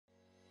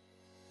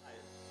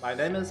My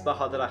name is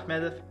Bahodir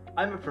Ahmedov.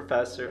 I'm a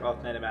professor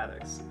of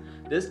mathematics.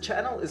 This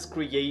channel is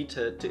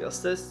created to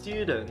assist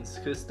students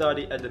who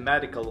study at the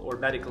medical or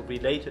medical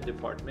related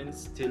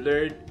departments to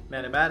learn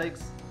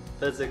mathematics,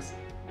 physics,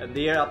 and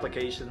their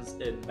applications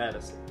in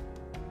medicine.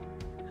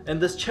 In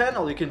this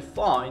channel you can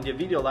find the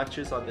video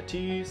lectures on the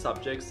two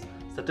subjects,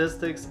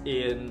 statistics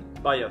and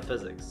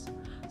biophysics.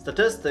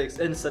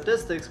 In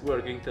statistics we're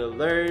going to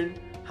learn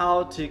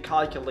how to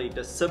calculate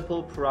the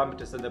simple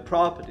parameters and the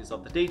properties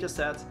of the data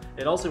sets,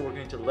 and also we're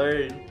going to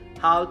learn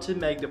how to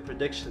make the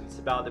predictions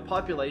about the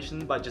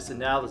population by just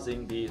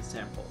analyzing the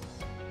samples.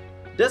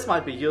 This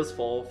might be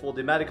useful for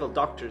the medical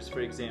doctors, for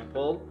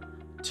example,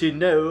 to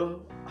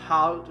know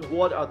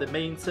what are the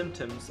main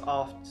symptoms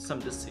of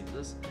some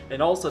diseases,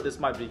 and also this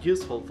might be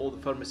useful for the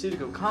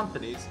pharmaceutical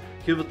companies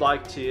who would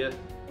like to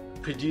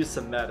produce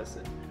some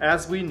medicine.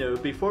 As we know,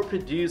 before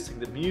producing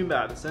the new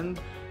medicine,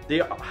 they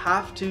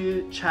have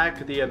to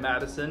check their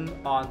medicine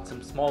on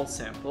some small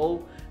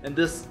sample. In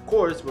this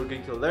course, we're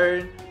going to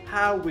learn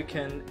how we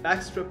can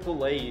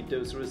extrapolate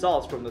those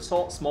results from the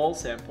small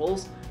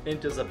samples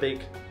into the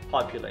big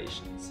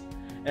populations.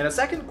 In a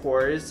second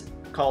course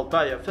called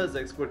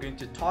Biophysics, we're going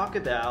to talk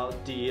about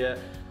the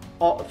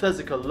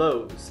physical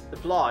laws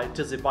applied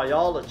to the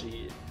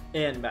biology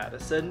and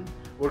medicine.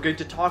 We're going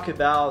to talk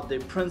about the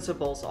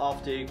principles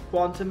of the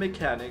quantum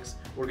mechanics.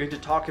 We're going to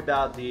talk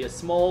about the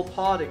small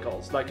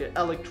particles like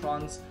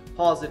electrons,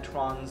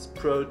 positrons,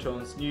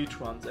 protons,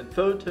 neutrons, and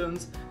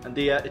photons and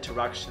their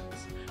interactions.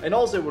 And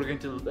also we're going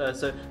to,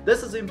 so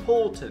this is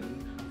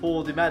important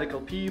for the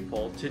medical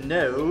people to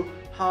know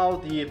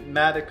how the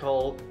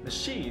medical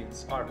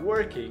machines are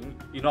working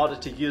in order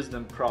to use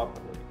them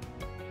properly.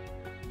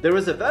 There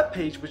is a web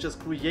page which is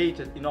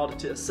created in order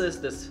to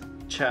assist this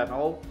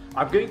channel.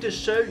 I'm going to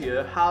show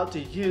you how to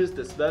use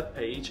this web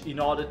page in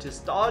order to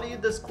study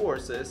these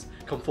courses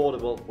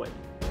comfortable way.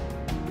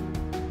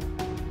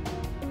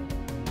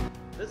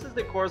 This is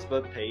the course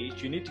web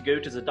page. You need to go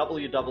to the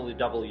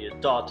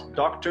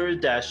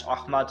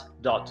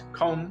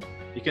www.Dr.AhMath.com.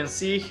 You can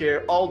see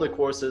here all the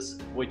courses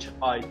which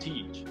I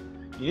teach.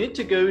 You need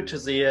to go to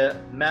the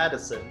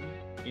medicine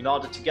in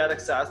order to get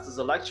access to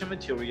the lecture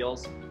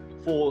materials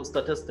for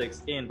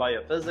statistics and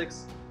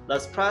biophysics.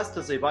 Let's press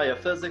to the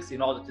biophysics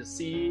in order to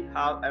see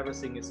how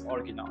everything is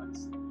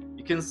organized.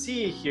 You can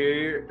see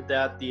here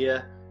that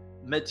the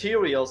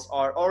materials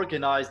are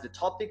organized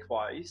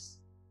topic-wise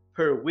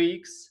per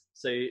weeks.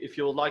 So if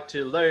you would like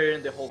to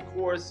learn the whole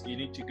course, you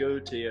need to go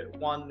to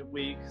 1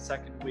 week,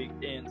 2nd week,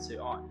 and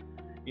so on.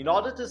 In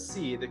order to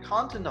see the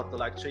content of the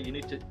lecture, you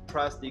need to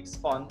press the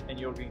expand and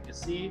you're going to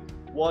see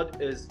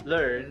what is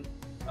learned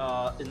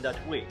in that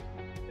week.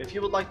 If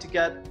you would like to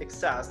get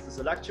access to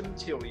the lecture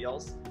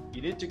materials,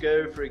 you need to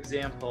go, for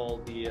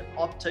example, the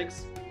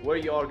optics, where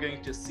you are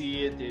going to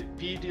see the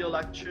video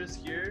lectures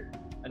here.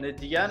 And at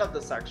the end of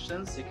the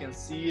sections, you can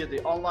see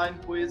the online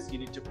quiz. You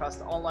need to press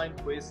the online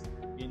quiz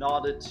in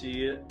order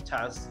to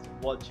test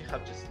what you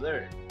have just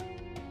learned.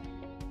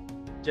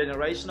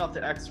 Generation of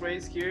the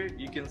X-rays here,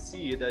 you can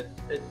see that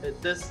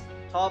this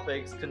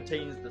topics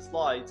contains the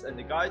slides and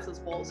the guides as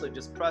well. So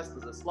just press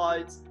to the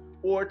slides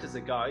or to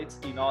the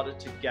guides in order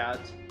to get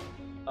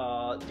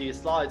the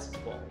slides as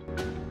well.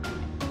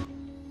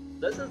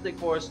 This is the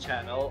course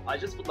channel. I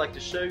just would like to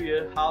show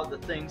you how the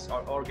things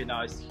are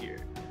organized here.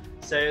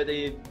 So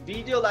the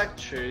video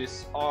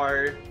lectures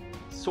are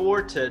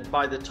sorted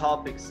by the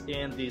topics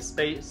in the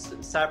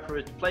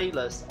separate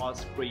playlists are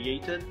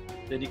created.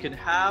 Then you can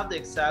have the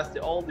access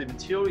to all the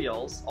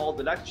materials, all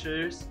the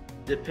lectures,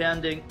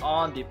 depending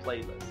on the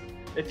playlist.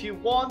 If you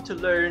want to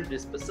learn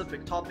this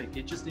specific topic,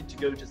 you just need to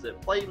go to the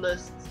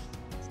playlists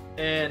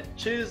and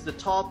choose the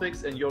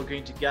topics, and you're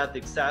going to get the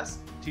access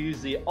to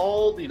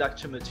all the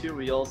lecture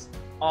materials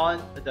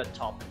on that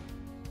topic.